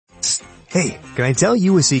Hey, can I tell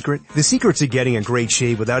you a secret? The secret to getting a great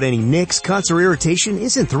shave without any nicks, cuts, or irritation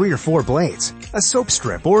isn't 3 or 4 blades, a soap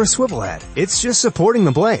strip, or a swivel head. It's just supporting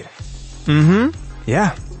the blade.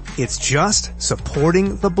 Yeah, it's just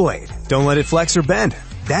supporting the blade. Don't let it flex or bend.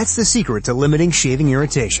 That's the secret to limiting shaving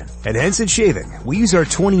irritation. At Henson Shaving, we use our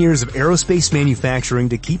 20 years of aerospace manufacturing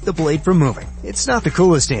to keep the blade from moving. It's not the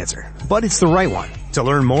coolest answer, but it's the right one. To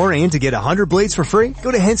learn more and to get 100 blades for free,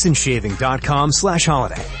 go to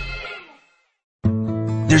hensonshaving.com/holiday.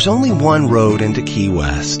 There's only one road into Key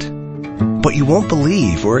West, but you won't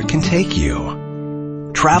believe where it can take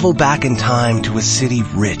you. Travel back in time to a city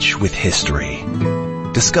rich with history.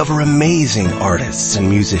 Discover amazing artists and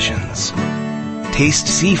musicians. Taste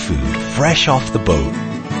seafood fresh off the boat,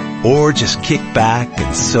 or just kick back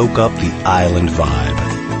and soak up the island vibe.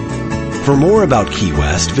 For more about Key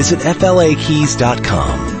West, visit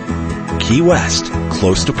flakeys.com. Key West,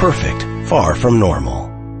 close to perfect, far from normal.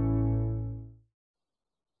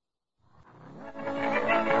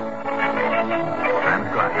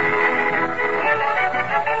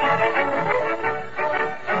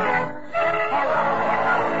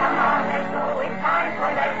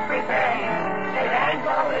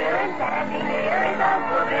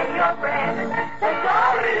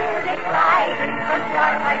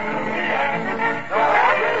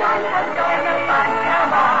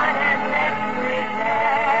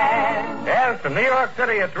 From New York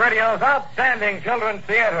City, it's radio's outstanding children's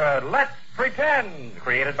theater, Let's Pretend,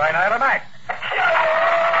 created by Nyla Max. Now,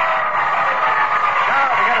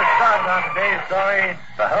 to get us started on today's story,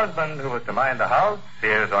 the husband who was to mind the house,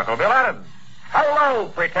 here's Uncle Bill Adams. Hello,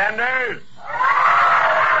 pretenders.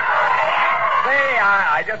 Say,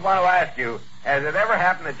 I just want to ask you, has it ever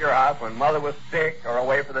happened at your house when Mother was sick or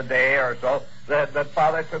away for the day or so that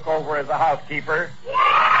Father took over as a housekeeper?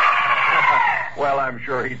 Well, I'm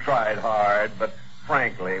sure he tried hard, but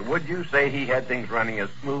frankly, would you say he had things running as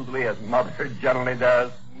smoothly as Mother generally does?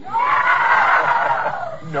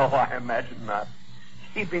 No, I imagine not.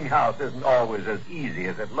 Keeping house isn't always as easy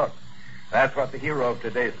as it looks. That's what the hero of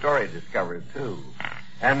today's story discovers, too.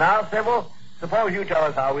 And now, Sybil, suppose you tell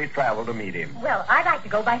us how we traveled to meet him. Well, I'd like to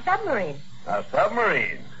go by submarine. A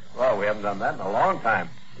submarine? Well, we haven't done that in a long time.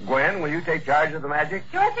 Gwen, will you take charge of the magic?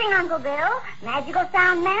 Sure thing, Uncle Bill. Magical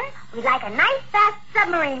sound men, we'd like a nice, fast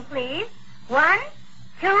submarine, please. 1,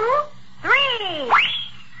 2, 3.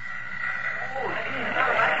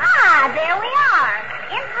 There we are.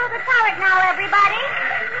 In through the turret now, everybody.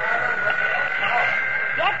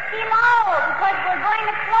 Get below, because we're going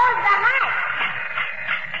to close the hatch.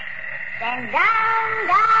 Then down,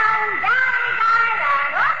 down, down, down,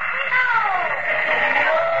 and up we go.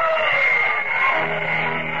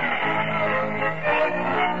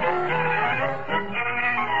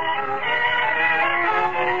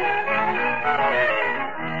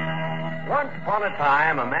 Once upon a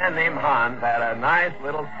time, a man named Hans had a nice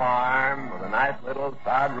little farm with a nice little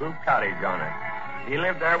sod-roof cottage on it. He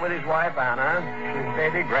lived there with his wife, Anna, his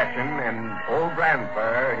baby Gretchen, and old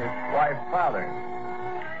grandpa, his wife's father.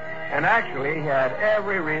 And actually, he had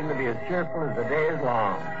every reason to be as cheerful as the day is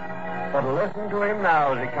long. But listen to him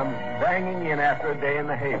now as he comes banging in after a day in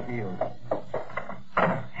the hayfield.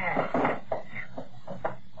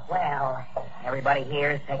 Well, everybody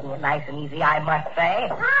here is taking it nice and easy, I must say.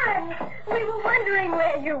 Hans, we were wondering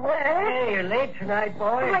where you were. Hey, you're late tonight,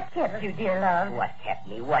 boy. What kept you, dear love? What kept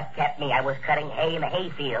me? What kept me? I was cutting hay in the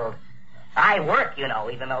hayfield. I work, you know,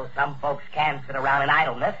 even though some folks can sit around in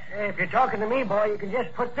idleness. If you're talking to me, boy, you can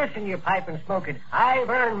just put this in your pipe and smoke it. I've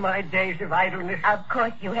earned my days of idleness. Of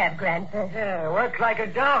course you have, Grandpa. Yeah, worked like a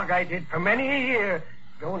dog I did for many a year.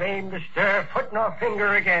 Don't aim to stir foot nor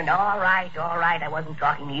finger again. All right. I wasn't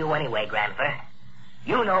talking to you anyway, Grandpa.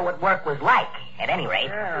 You know what work was like, at any rate.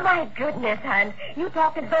 Yeah. My goodness, Hans, you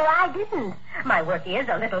talk as though I didn't. My work is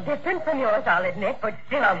a little different from yours, I'll admit, but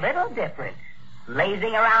still A little different.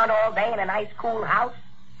 Lazing around all day in a nice cool house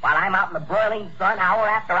while I'm out in the broiling sun hour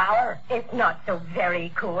after hour. it's not so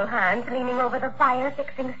very cool, Hans, leaning over the fire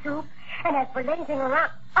fixing soup. And as for lazing around...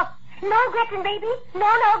 Oh, no, Gretchen, baby. No,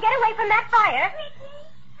 get away from that fire.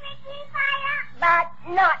 Fire. But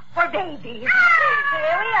not for babies.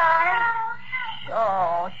 Here we are.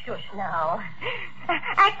 Oh, shush now.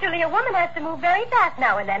 Actually, a woman has to move very fast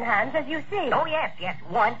now and then, Hans, as you see. Oh, yes.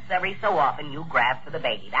 Once every so often you grab for the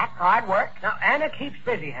baby. That's hard work. Now, Anna keeps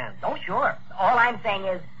busy, Hans. Oh, sure. All I'm saying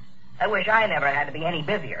is, I wish I never had to be any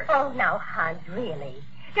busier. Oh, now, Hans, really.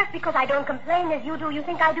 Just because I don't complain as you do, you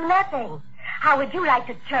think I do nothing. How would you like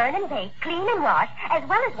to turn and bake, clean and wash, as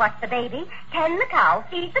well as watch the baby, tend the cow,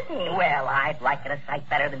 feed the pig? Well, I'd like it a sight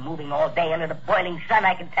better than moving all day under the boiling sun,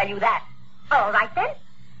 I can tell you that. All right, then.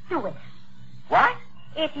 Do it. What?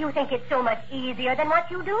 If you think it's so much easier than what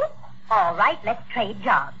you do, all right, let's trade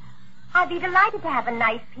jobs. I'd be delighted to have a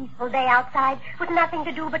nice, peaceful day outside with nothing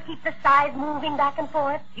to do but keep the skies moving back and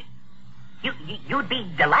forth. You'd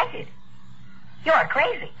be delighted. You're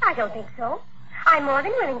crazy. I don't think so. I'm more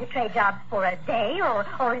than willing to trade jobs for a day or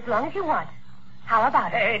as long as you want. How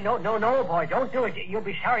about it? Hey, no, boy. Don't do it. You'll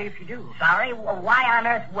be sorry if you do. Sorry? Why on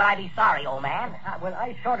earth would I be sorry, old man? Well,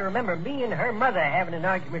 I sort of remember me and her mother having an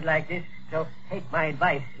argument like this. So take my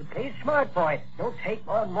advice. Play it smart, boy. Don't take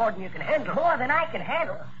on more than you can handle. More than I can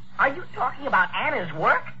handle? Are you talking about Anna's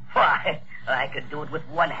work? Why, I could do it with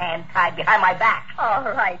one hand tied behind my back. All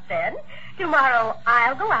right, then. Tomorrow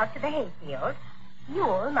I'll go out to the hayfield.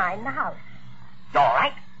 You'll mind the house. All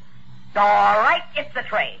right. All right, it's a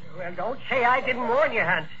trade. Well, don't say I didn't warn you,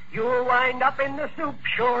 Hans. You'll wind up in the soup,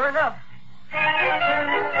 sure enough.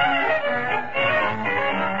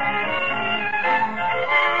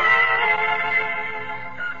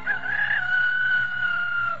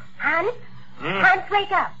 Hans? Hans,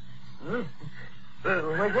 wake up.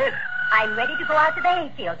 What's it? I'm ready to go out to the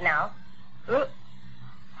hayfield now. Oh,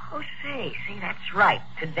 see, that's right.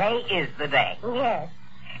 Today is the day. Yes.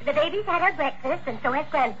 The baby's had her breakfast, and so has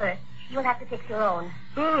Grandpa. You'll have to fix your own.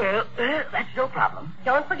 That's no problem.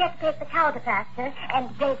 Don't forget to take the cow to pasture, and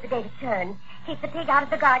today's the day to turn. Keep the pig out of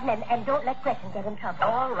the garden, and don't let Gretchen get in trouble.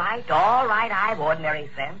 All right. I've ordinary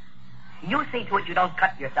sense. You see to it you don't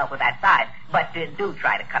cut yourself with that side, but do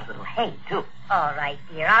try to cut a little hay, too. All right,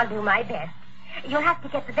 dear. I'll do my best. You'll have to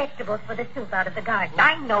get the vegetables for the soup out of the garden.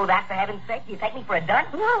 I know that, for heaven's sake. You take me for a dunce?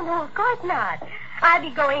 No, of course not. I'll be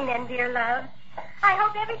going then, dear love. I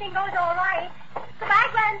hope everything goes all right. Goodbye,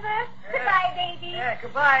 Grandpa. Goodbye, baby. Yeah,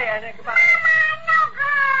 goodbye, Anna. Goodbye. Mama, no go.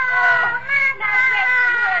 Now,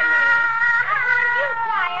 Gretchen, hear me. You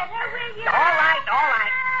quieter, will you? All right.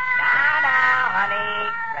 Now, honey.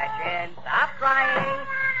 Gretchen, stop crying.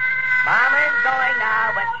 Mama's going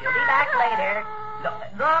now, but she'll be back later.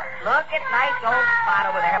 Look at nice old Spot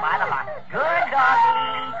over there by the heart. Good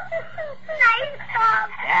doggy. Nice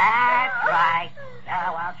dog. That's right.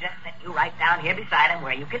 Now I'll just set you right down here beside him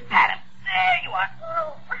where you can pat him. There you are.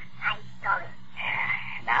 Oh, nice dog.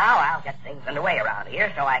 Now I'll get things underway around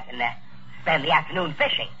here so I can spend the afternoon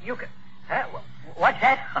fishing. You can... What's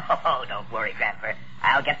that? Oh, don't worry, Grandpa.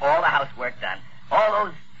 I'll get all the housework done. All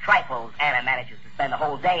those trifles Anna manages to spend the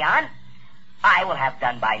whole day on, I will have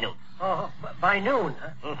done by noon. Oh, by noon, huh?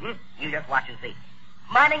 Mm-hmm. You just watch and see.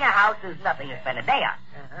 Minding a house is nothing to spend a day on.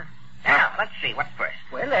 Uh-huh. Now, let's see. What's first?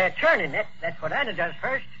 Well, churning. That's what Anna does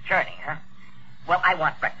first. Churning, huh? Well, I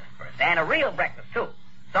want breakfast first, and a real breakfast, too.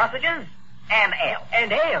 Sausages and ale.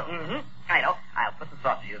 And ale? Mm-hmm. I know. I'll put the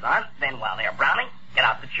sausages on, then while they're browning, get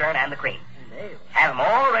out the churn and the cream. And ale. Have them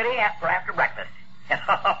all ready for after breakfast.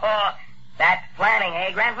 That's planning,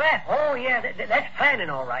 eh, Grandpa? Oh, yeah, that's planning,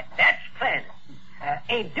 all right. That's planning.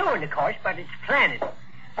 Ain't doing, of course, but it's planning.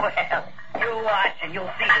 Well, you watch and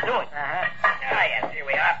you'll see the doing. Uh-huh. Ah, yes, here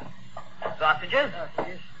we are. Sausages.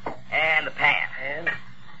 And the pan. And?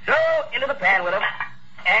 So, into the pan with them.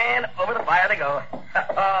 And over the fire they go.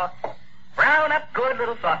 Brown up good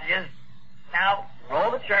little sausages. Now,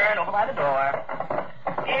 roll the churn over by the door.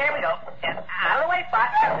 Here we go. Yes, out of the way, Spot.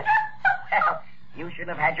 Well, you shouldn't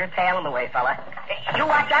have had your tail in the way, fella. You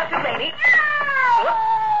watch out, too, baby. Well,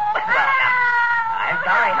 now, I'm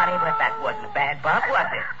sorry, honey, but that wasn't a bad bump, was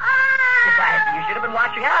it? Besides, you should have been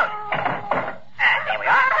watching out. There we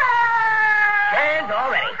are. Churn's all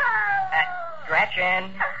ready.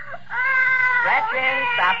 Gretchen. Gretchen,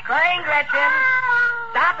 stop crying, Gretchen.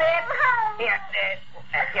 Stop it.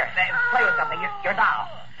 Here, play with something. Your doll.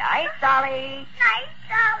 Nice, Dolly. Nice,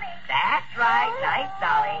 Dolly. That's right, nice,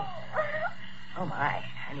 Dolly. Oh, my.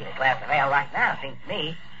 I need a glass of ale right now, seems to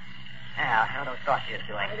me. Now, how are those sausages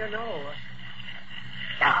doing? I don't know.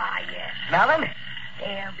 Ah, yes. Smell them?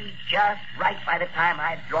 They'll be just right by the time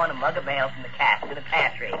I've drawn a mug of ale from the cask in the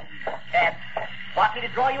pantry. Want me to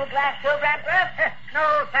draw you a glass, too, Grandpa?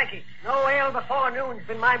 No, thank you. No ale before noon's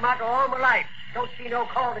been my motto all my life. Don't see no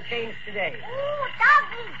call to change today. Ooh,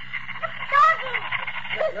 doggy. Doggy.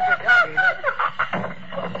 Look at Doggy.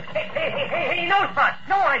 Hey, no, Spot.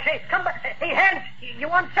 No, I say. Come back. Hey, Hans, you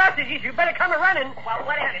want sausages? You better come a-running. Well,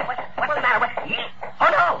 what is it? What's the matter? Oh,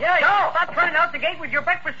 no. Yeah, no. Spot's running out the gate with your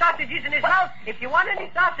breakfast sausages in his mouth. If you want any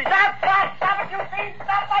sausages... Stop it, you thief.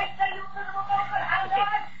 Stop, I say, you miserable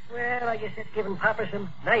bastard. Well, I guess that's giving Papa some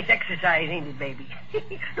nice exercise, ain't it, baby?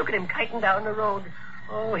 Look at him kiting down the road.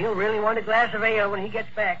 Oh, he'll really want a glass of ale when he gets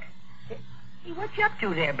back. Hey, what you up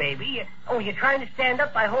to there, baby? Oh, you're trying to stand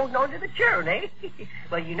up by holding on to the churn, eh?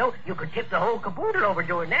 Well, you know, you could tip the whole caboodle over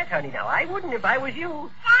doing that, honey. Now, I wouldn't if I was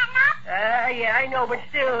you. Stand up? Yeah, I know, but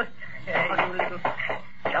still, Hey, you little...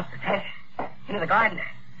 Jump the fence into the garden.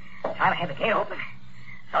 Time I had the gate open.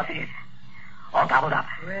 Sausages all gobbled up.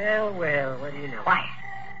 Well, what do you know?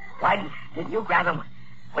 Why didn't you grab him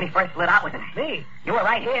when he first lit out with him? Me? You were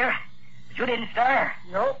right here, but you didn't stir.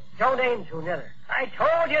 No, don't aim to, neither. I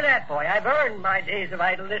told you that, boy. I've earned my days of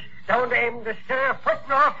idleness. Don't aim to stir a foot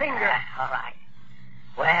nor finger. All right.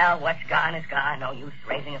 Well, what's gone is gone. No use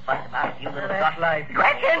raising a fuss about it, you little That's life.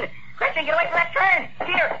 Gretchen, get away from that turn.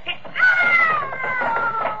 Here.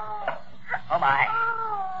 Oh, my.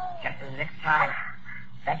 Just the next time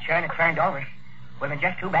that churn had turned over, would have been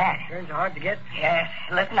just too bad. Turns are hard to get. Yes.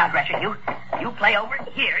 Listen now, Gretchen. You play over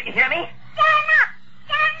here. You hear me? Stand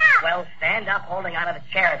up! Well, stand up holding onto the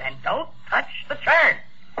chair, then. Don't touch the churn.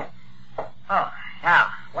 Oh,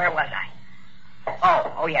 now, where was I?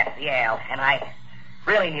 Oh, yes, the ale. And I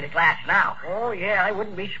really need a glass now. Oh, yeah, I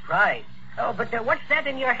wouldn't be surprised. Oh, but what's that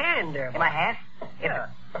in your hand there? In my hand? Yeah.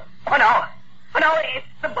 Oh, no, it's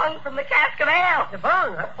the bung from the cask of ale. The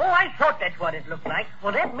bung? Oh, I thought that's what it looked like.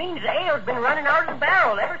 Well, that means the ale's been running out of the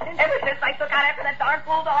barrel ever since I took out after that darn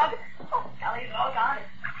bulldog. Oh, golly, it's all gone.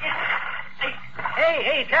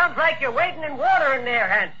 Hey, sounds like you're wading in water in there,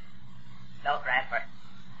 Hans. No, Grandpa.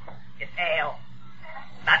 It's ale.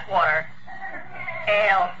 Not water.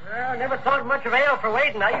 Ale. Well, I never thought much of ale for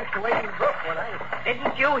wading. I used to wade in the brook when I...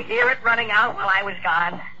 Didn't you hear it running out while I was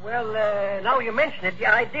gone? Well, now you mention it,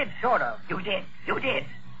 yeah, I did, sort of. You did.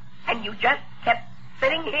 And you just kept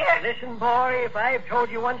sitting here. Listen, boy, if I've told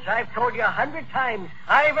you once, I've told you 100 times.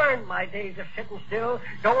 I've earned my days of sitting still.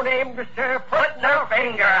 Don't aim to stir foot nor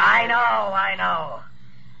finger. I know.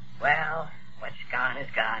 Well, what's gone is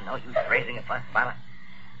gone. No use raising a fuss about a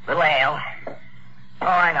little ale. Oh,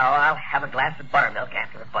 I know. I'll have a glass of buttermilk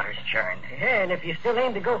after the butter's churned. Yeah, and if you still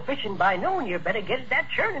aim to go fishing by noon, you better get that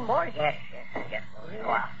churning, boy. Yes.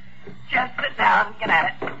 Well, just sit down and get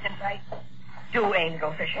at it, since I do aim to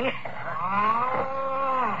go fishing. You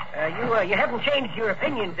haven't changed your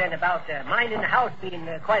opinions, then, about minding the house being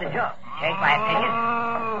quite a job. Changed my opinion?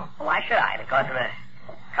 Why should I? Because of a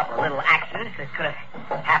couple of little accidents that could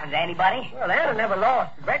have happened to anybody? Well, Anna never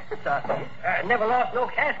lost the breakfast sausages. Never lost no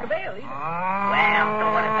cask of ale, either. Well,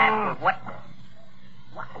 so what is that?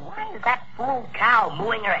 Why is that fool cow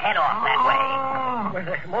mooing her head off that way?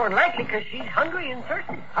 Well, more than likely because she's hungry and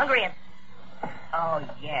thirsty. Hungry and... Oh,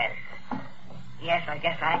 yes. Yes, I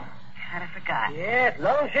guess I kind of forgot. Yes,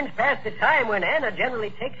 long since past the time when Anna generally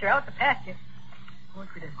takes her out to pasture. What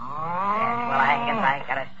could it... Yes, well, I guess I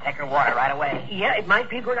gotta take her water right away. Yeah, it might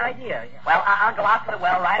be a good idea. Yeah. Well, I'll go out to the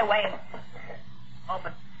well right away and... Oh,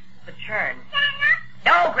 but the churn...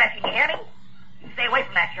 No, Gretchen, you hear me? You stay away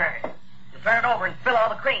from that churn. You turn it over and spill all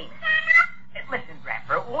the cream. Listen,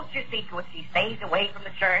 Grandpa, won't you see to it she stays away from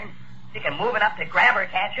the churn? She can move it up to grab her,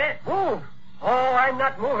 can't you? Move? Oh, I'm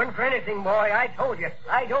not moving for anything, boy. I told you.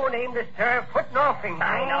 I don't aim to stir foot nor finger.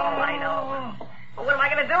 I know. But what am I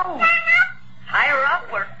going to do? Tie her up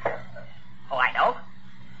or... Oh, I know.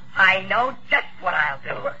 I know just what I'll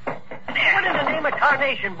do. There. What in the name of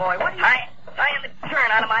tarnation, boy? What do you... Tying the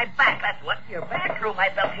churn onto my back, that's what. Your back? Through my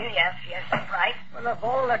belt here, yes, that's right. Well, of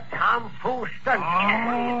all the tomfool stunts...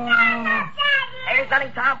 There's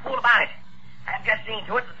nothing tomfool about it. I'm just seeing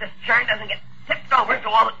to it that this churn doesn't get tipped over so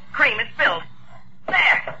all the cream is spilled.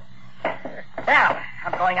 There. Now,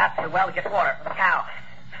 I'm going out to the well to get water for the cow.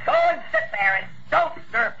 Go and sit there and don't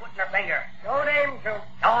stir foot nor finger. Don't aim to.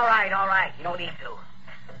 All right. You don't need to.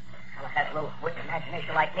 Fellow has a little quick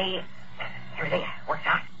imagination like me. Everything works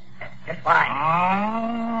out just fine.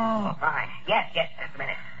 Fine. Yes, just a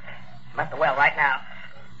minute. I'm at the well right now.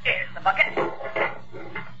 Here's the bucket.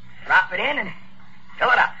 Drop it in and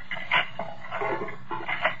fill it up.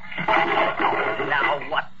 Now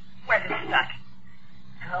what? Where's it stuck?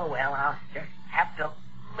 Oh, well, I'll just have to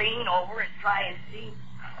lean over and try and see.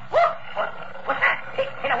 What's that? Hey,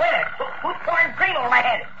 now, wait a minute. Who's pouring cream over my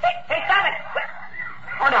head? Hey, stop it!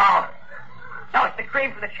 Oh, no. No, it's the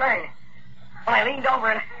cream from the churn. When I leaned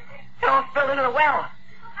over and it all spilled into the well.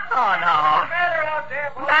 Oh, no. What's the matter out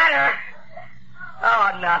there, boy? Matter?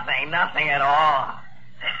 Oh, nothing at all.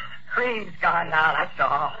 Cream's gone now, that's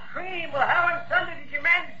all. Cream? Well, how in thunder did you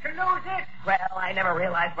manage to lose it? Well, I never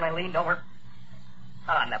realized when I leaned over.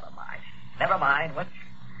 Oh, never mind. What's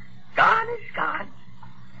gone is gone.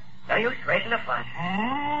 No use raising a fuss.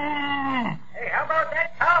 Hey, how about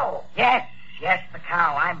that cow? Yes, the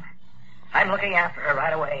cow. I'm looking after her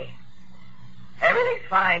right away. Everything's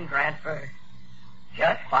fine, Grandpa.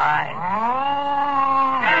 Just fine.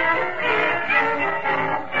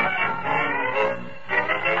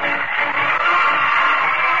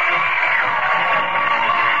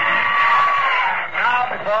 Now,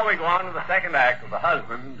 before we go on to the second act of The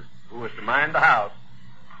Husband, who was to mind the house.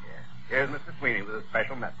 Here's Mr. Sweeney with a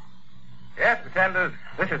special message. Yes, pretenders,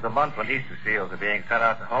 this is the month when Easter seals are being sent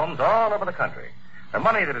out to homes all over the country. The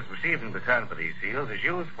money that is received in return for these seals is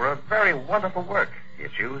used for a very wonderful work.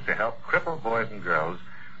 It's used to help crippled boys and girls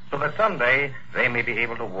so that someday they may be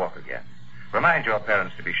able to walk again. Remind your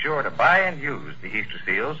parents to be sure to buy and use the Easter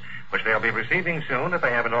seals, which they'll be receiving soon if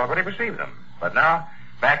they haven't already received them. But now,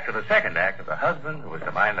 back to the second act of The Husband Who is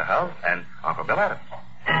to Mind the House and Uncle Bill Adams.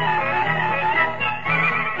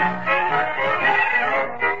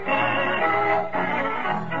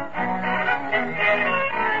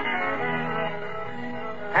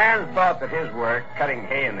 Hans thought that his work, cutting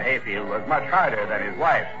hay in the hayfield, was much harder than his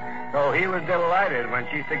wife's, so he was delighted when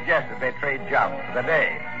she suggested they trade jobs for the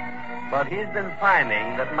day. But he's been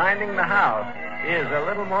finding that minding the house is a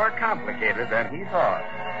little more complicated than he thought.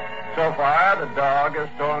 So far, the dog has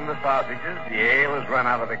stolen the sausages, the ale has run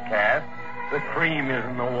out of the cask, the cream is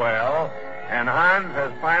in the well, and Hans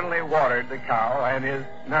has finally watered the cow and is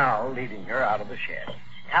now leading her out of the shed.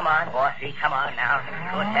 Come on, Bossy, come on now.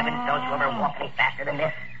 Good heavens, don't you ever walk any faster than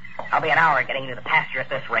this. I'll be an hour getting into the pasture at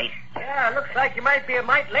this rate. Yeah, looks like you might be a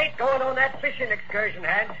mite late going on that fishing excursion,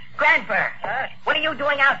 Hans. Grandpa, what are you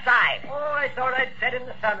doing outside? Oh, I thought I'd sit in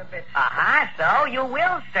the sun a bit. Uh-huh, so you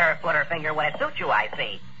will stir Flutterfinger when it suits you, I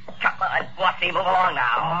see. Come on, Bossy, move along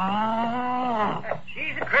now.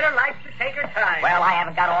 She's a critter likes to take her time. Well, I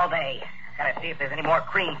haven't got all day. Gotta see if there's any more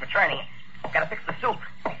cream for churning. Gotta fix the soup.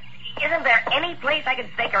 Isn't there any place I can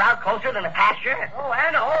stake her out closer than the pasture? Oh,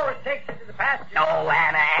 Anna always takes her to the pasture. Oh,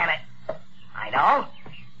 Anna. I know.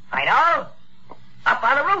 Up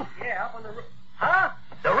on the roof. Yeah, up on the roof. Huh?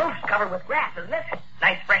 The roof's covered with grass, isn't it?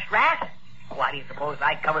 Nice fresh grass. Why do you suppose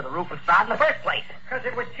I covered the roof with sod in the first place? Because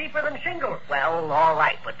it was cheaper than shingles. Well, all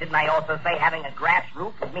right, but didn't I also say having a grass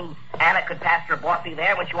roof would mean Anna could pasture Bossy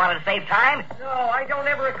there when she wanted to save time? No, I don't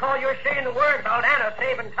ever recall your saying the word about Anna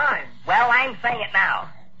saving time. Well, I'm saying it now.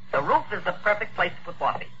 The roof is the perfect place to put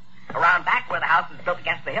Bossy. Around back where the house is built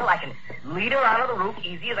against the hill, I can lead her out of the roof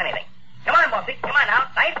easy as anything. Come on, Bossy. Come on now.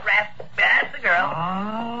 Nice grass. That's the girl.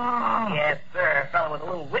 Oh. Yes, sir. A fellow with a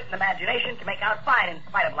little wit and imagination can make out fine in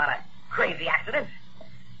spite of a lot of crazy accidents.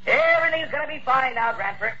 Everything's going to be fine now,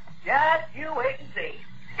 Grandpa. Just you wait and see.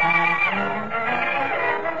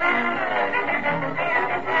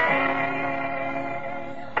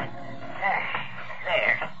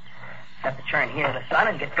 There. Set the churn here in the sun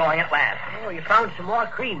and get going at last. Oh, you found some more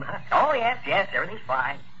cream, huh? Oh, yes, everything's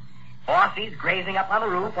fine. Bossy's grazing up on the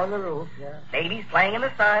roof. On the roof, yeah. Baby's playing in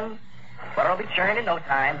the sun. Butter'll be churned in no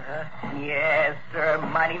time. Yes, sir,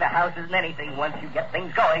 minding the house isn't anything once you get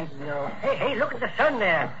things going. No. Hey, look at the sun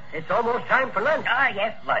there. It's almost time for lunch. Ah,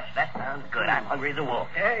 yes, lunch. That sounds good. I'm hungry as a wolf.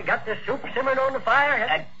 Got the soup simmering on the fire?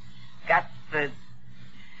 I got the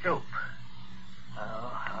soup.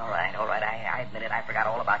 Oh, all right. I admit it. I forgot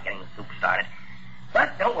all about getting the soup started.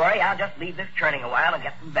 But don't worry. I'll just leave this churning a while and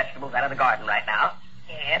get some vegetables out of the garden right now.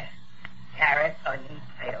 Yes. Carrots, onions,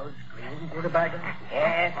 potatoes, green rutabaga.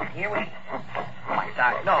 Yes, here we... Oh, my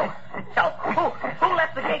God, no. Who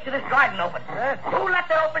left the gate to this garden open? Who left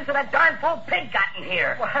it open so that darn fool pig got in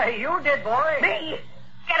here? Why, you did, boy. Me?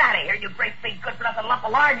 Get out of here, you great big good-for-nothing lump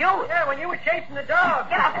of lard, you. Yeah, when you were chasing the dog.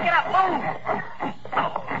 Get up, move.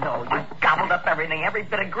 Oh, no, you gobbled up everything, every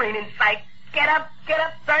bit of green in sight. Get up,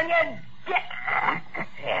 darn you. Get.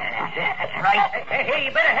 Yeah, that's right. Hey,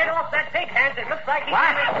 you better head off that pig, Hans. It looks like he's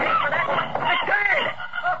going to for that one. A turn.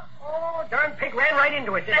 Oh, darn pig ran right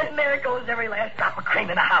into it. And there goes every last drop of cream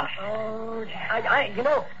in the house. Oh,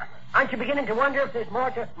 aren't you beginning to wonder if there's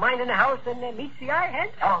more to mind in the house than meets the eye,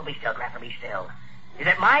 Hans? Oh, be still, Grandpa, be still. Is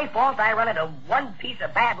it my fault I run into one piece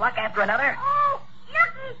of bad luck after another? Oh,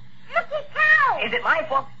 looky, cow. Is it my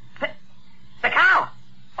fault? The cow?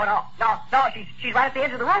 Oh, no, she's right at the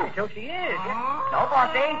edge of the room. So she is. No,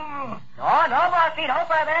 Bossy. No, Bossy, no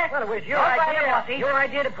further. Well, it was your idea,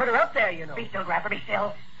 idea to put her up there, you know. Be still, Grandpa, be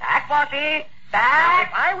still. Back, Bossy. Now, Back.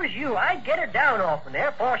 if I was you, I'd get her down off from there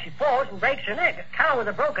before she falls and breaks her neck. A cow with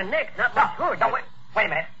a broken neck's not much good. No, wait a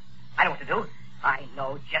minute. I know what to do. I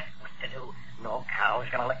know just what to do. No cow's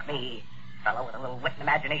gonna lick me. A fellow with a little wit and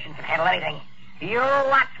imagination can handle anything. You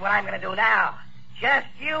watch what I'm gonna do now. Just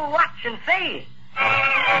you watch and see.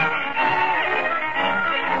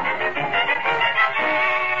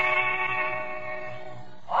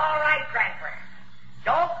 All right, Grandpa.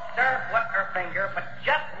 Don't stir Flutterfinger, but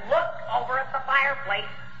just look over at the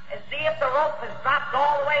fireplace and see if the rope has dropped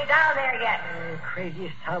all the way down there yet.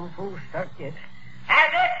 Craziest tomfool start yet.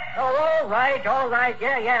 Has it? Oh, all right.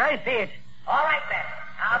 Yeah, I see it. All right, then.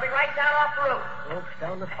 I'll be right down off the roof. Ropes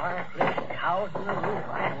down the fireplace, cows in the roof.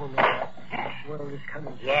 I don't know. world is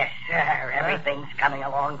coming. Yes, sir. Everything's coming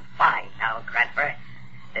along fine now, Grandpa.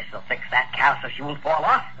 This'll fix that cow so she won't fall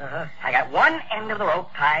off. Uh-huh. I got one end of the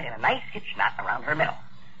rope tied in a nice hitch knot around her middle.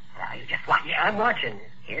 Now, you just watch. Yeah, I'm watching.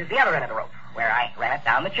 Here's the other end of the rope, where I ran it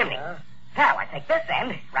down the chimney. Now, I take this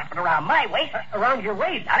end, wrap it around my waist. Around your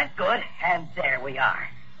waist? Got it good, and there we are.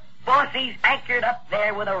 Bossy's anchored up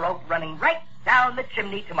there with a rope running right down the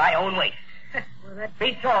chimney to my own waist. Well, that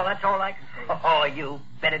beats all. That's all I can say. Oh, you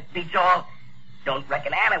bet it beats all. Don't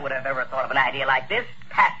reckon Anna would have ever thought of an idea like this,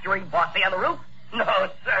 pasturing Bossy on the roof. No,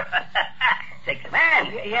 sir. Takes a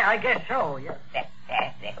man. Yeah, I guess so, yeah.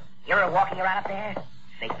 You're her walking around up there?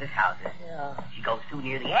 Safe as houses. Yeah. She goes too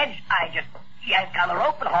near the edge, I just yank on the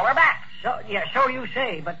rope and haul her back. So you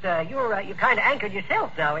say, but you kind of anchored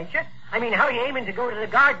yourself now, ain't you? I mean, how are you aiming to go to the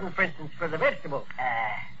garden, for instance, for the vegetables?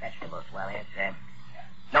 Vegetables, well, it's,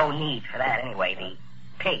 no need for that anyway. The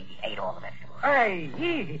pig ate all the vegetables. Hey,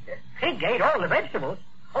 pig ate all the vegetables?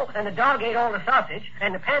 Oh, and the dog ate all the sausage,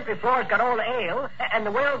 and the pantry floor's got all the ale, and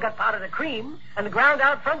the well got part of the cream, and the ground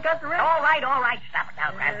out front got the rest. All right. Stop it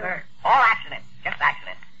now, Grandpa. All accident. Just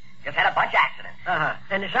accident. Just had a bunch of accidents. Uh-huh.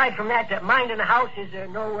 And aside from that, minding the house is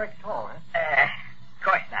no work at all, huh? Of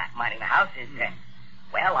course not. Minding the house is,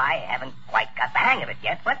 well, I haven't quite got the hang of it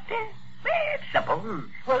yet, but it's simple.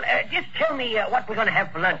 Well, just tell me what we're going to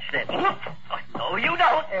have for lunch, then. No, you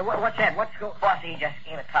don't. What's that? Bossy just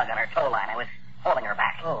gave a tug on her tow line. I was holding her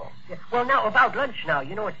back. Oh. Yeah. Well, now, about lunch now.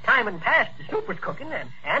 You know, it's time and past. The soup is cooking,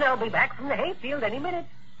 and I'll be back from the hayfield any minute.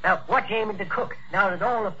 Now, what you aiming to cook? Now that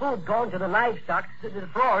all the food gone to the livestock, to the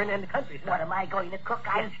flooring, and the country. What am I going to cook?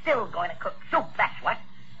 I'm still going to cook soup, that's what.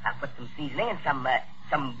 I'll put some seasoning and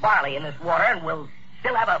some barley in this water, and we'll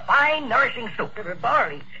still have a fine, nourishing soup.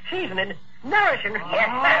 Barley, seasoning, nourishing. Yes,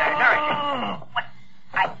 sir, nourishing. What?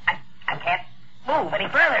 I can't move any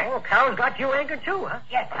further. Oh, cow's got you anchored, too, huh?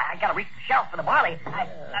 Yes, I gotta reach the shelf for the barley.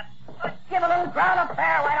 Give a little ground up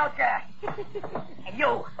there, why don't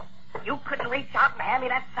you? And you couldn't reach out and hand me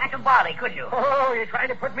that sack of barley, could you? Oh, you're trying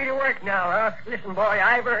to put me to work now, huh? Listen, boy,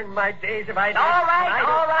 I've earned my days if I don't. All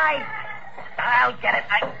right. I'll get it.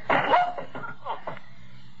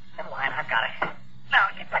 Never mind, I've got it. Now,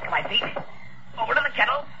 get back on my feet. Over to the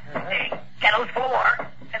kettle. The kettle's full of water.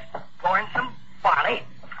 Just pour in some barley.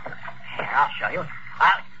 Here, I'll show you.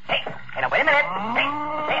 Hey, now, wait a minute.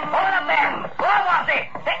 Hey, pull it up there. Pull on, Bossy.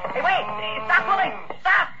 Hey, wait. Stop pulling.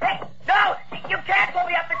 Stop. Hey, no. You can't pull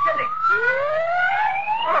me up the chimney.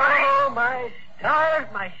 Oh,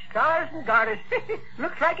 my stars and garters.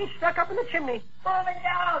 Looks like he's stuck up in the chimney. Pull me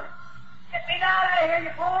down. Get me down out of here,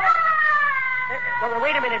 you fool. Well,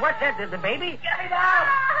 wait a minute. What's that? The baby? Get me down.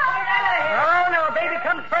 Pull me down out of here. Oh, no. Baby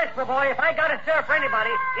comes first, my boy. If I got to stir for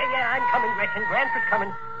anybody. Yeah, I'm coming, Gretchen. Grandpa's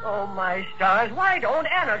coming. Oh, my stars. Why don't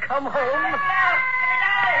Anna come home? Get me down. Get me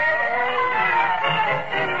down out of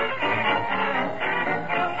here.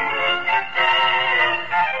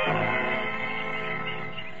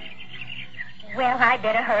 Well, I'd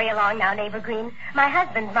better hurry along now, Neighbor Green. My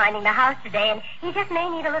husband's minding the house today, and he just may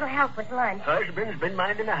need a little help with lunch. Husband's been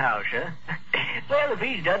minding the house, huh? Well, if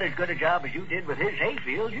he's done as good a job as you did with his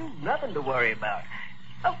hayfield, you've nothing to worry about.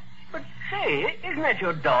 Oh, but say, isn't that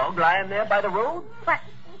your dog lying there by the road? Why,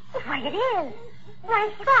 it is. Why,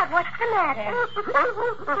 Spot, what's the matter?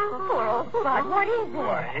 Poor old Spot, what is it?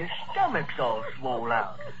 Why, his stomach's all swole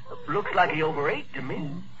out. Looks like he overate to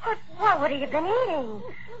me. But what would he have been eating?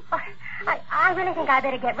 I really think I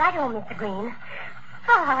better get right home, Mr. Green.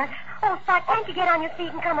 Spot, Spot, can't you get on your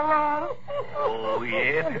feet and come along? Oh,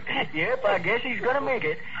 yep. Yep, I guess he's going to make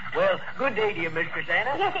it. Well, good day to you, Mistress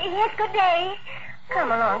Anna. Yes, good day.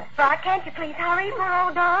 Come along, Spot. Can't you please hurry, poor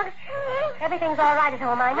old dog? Everything's all right at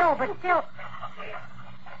home, I know, but still...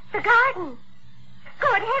 The garden.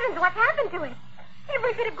 Good heavens, what's happened to it?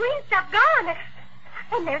 Every bit of green stuff gone.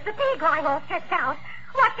 And there's the pig lying all stretched out.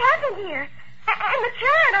 What's happened here? And the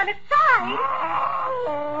churn on its side.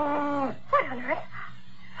 What on earth?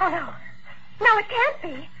 Oh, no. No, it can't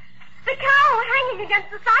be. The cow hanging against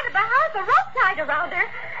the side of the house, a rope tied around her.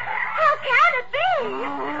 How can it be?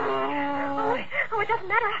 Oh, it doesn't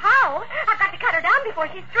matter how. I've got to cut her down before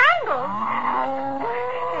she's strangled.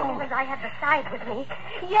 Anyways, I have the side with me.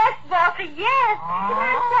 Yes, Bossy, yes. Didn't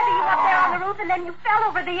I steady you up there on the roof and then you fell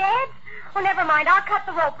over the edge? Oh, never mind. I'll cut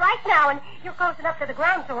the rope right now, and you're close enough to the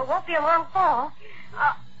ground so it won't be a long fall.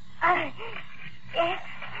 Yes,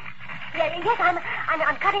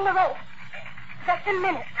 I'm cutting the rope. Just a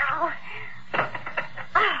minute now.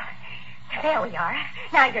 There we are.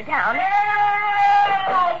 Now you're down.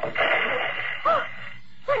 Oh,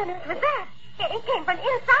 what on earth was that? It came from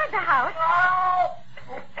inside the house.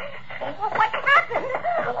 What happened?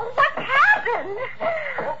 What happened?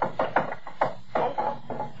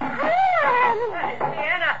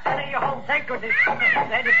 goodness.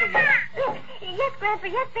 Glad to see you. Yes, Grandpa,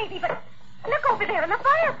 yes, baby, but look over there in the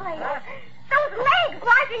fireplace. Those legs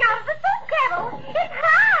rising out of the soup kettle. It's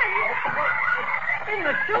Hans. In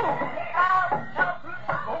the soup?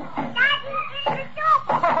 Daddy, in the soup.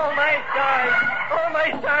 Oh, my stars. Oh, my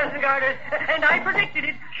stars and garters. And I predicted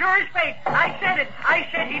it. Sure as fate. I said it. I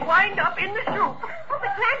said he'd wind up in the soup. Oh,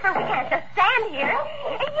 but Grandpa, we can't just stand here.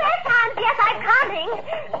 Yes, Hans, yes, I'm coming.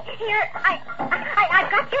 Here, I've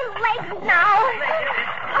got your legs now.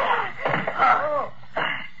 Oh,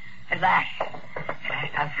 at last.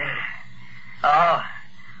 I'm free. Oh,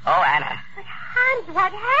 Anna. But Hans,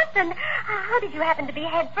 what happened? How did you happen to be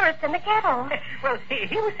head first in the kettle? Well,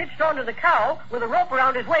 he was hitched onto the cow with a rope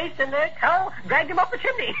around his waist, and the cow dragged him up the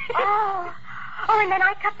chimney. Oh, and then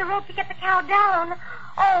I cut the rope to get the cow down.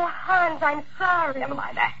 Oh, Hans, I'm sorry. Never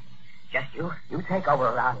mind that. Just you take over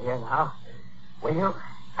around here now. Will you,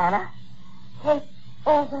 Anna? Take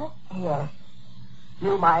over? Yes.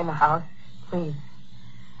 You mind the house, please.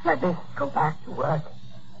 Let me go back to work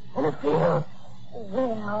in the field.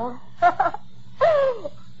 Well,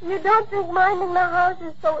 you don't think minding the house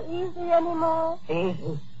is so easy anymore?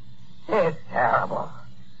 Easy? It's terrible.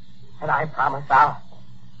 And I promise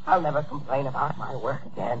I'll never complain about my work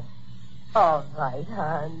again. All right,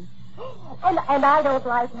 Hans. And I don't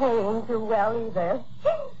like haying too well either.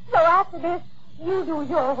 So after this, you do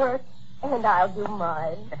your work, and I'll do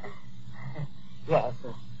mine. Yes,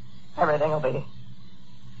 everything will be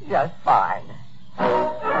just fine.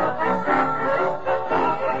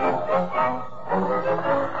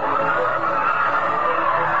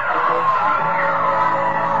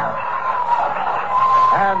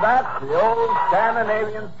 And that's the old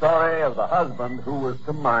Scandinavian story of the husband who was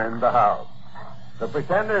to mind the house. The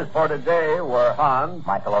pretenders for today were Hans,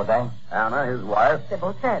 Michael O'Dane, Anna, his wife,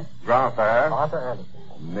 Sybil Trent, Grandpère, Arthur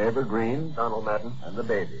Anderson, Neighbor Green, Donald Madden, and the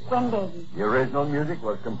baby. Gwen Davies. The original music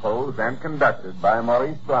was composed and conducted by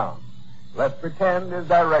Maurice Brown. Let's Pretend is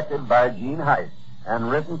directed by Gene Heiss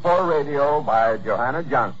and written for radio by Johanna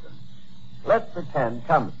Johnson. Let's Pretend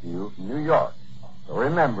comes to you from New York. So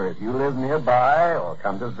remember, if you live nearby or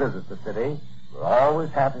come to visit the city, we're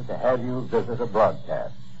always happy to have you visit a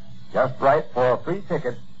broadcast. Just write for a free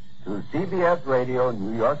ticket to CBS Radio,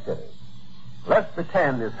 New York City. Let's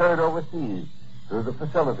Pretend is heard overseas through the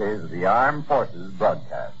facilities of the Armed Forces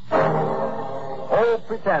broadcast. Oh,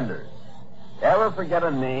 pretenders, ever forget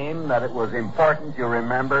a name that it was important you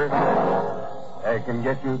remembered? It can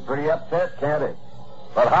get you pretty upset, can't it?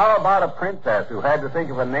 But how about a princess who had to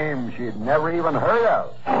think of a name she'd never even heard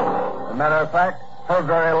of? As a matter of fact, her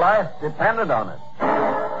very life depended on it.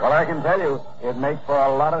 Well, I can tell you, it makes for a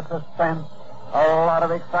lot of suspense, a lot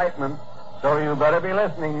of excitement. So you better be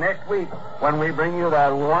listening next week when we bring you that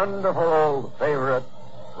wonderful old favorite,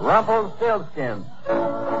 Rumpelstiltskin.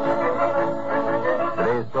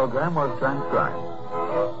 Today's program was transcribed.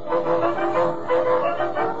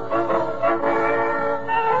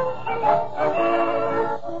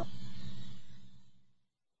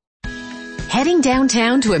 Heading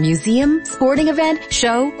downtown to a museum, sporting event,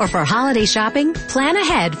 show, or for holiday shopping? Plan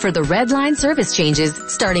ahead for the Red Line service changes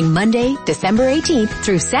starting Monday, December 18th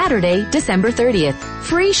through Saturday, December 30th.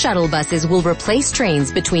 Free shuttle buses will replace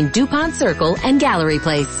trains between DuPont Circle and Gallery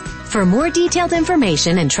Place. For more detailed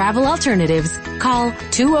information and travel alternatives, call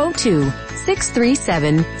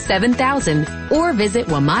 202-637-7000 or visit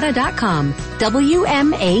WMATA.com, WMATA.com.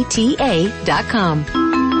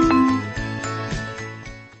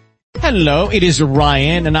 Hello, it is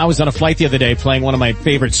Ryan, and I was on a flight the other day playing one of my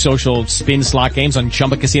favorite social spin slot games on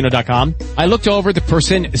ChumbaCasino.com. I looked over the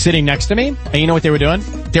person sitting next to me, and you know what they were doing?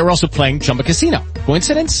 They were also playing Chumba Casino.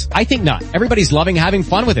 Coincidence? I think not. Everybody's loving having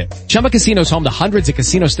fun with it. Chumba Casino is home to hundreds of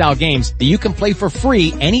casino-style games that you can play for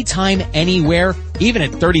free anytime, anywhere, even at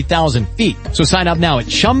 30,000 feet. So sign up now at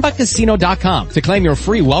ChumbaCasino.com to claim your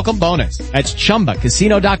free welcome bonus. That's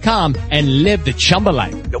ChumbaCasino.com and live the Chumba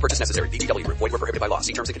life. No purchase necessary. VGW. Void where prohibited by law.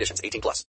 See terms and conditions. 18+.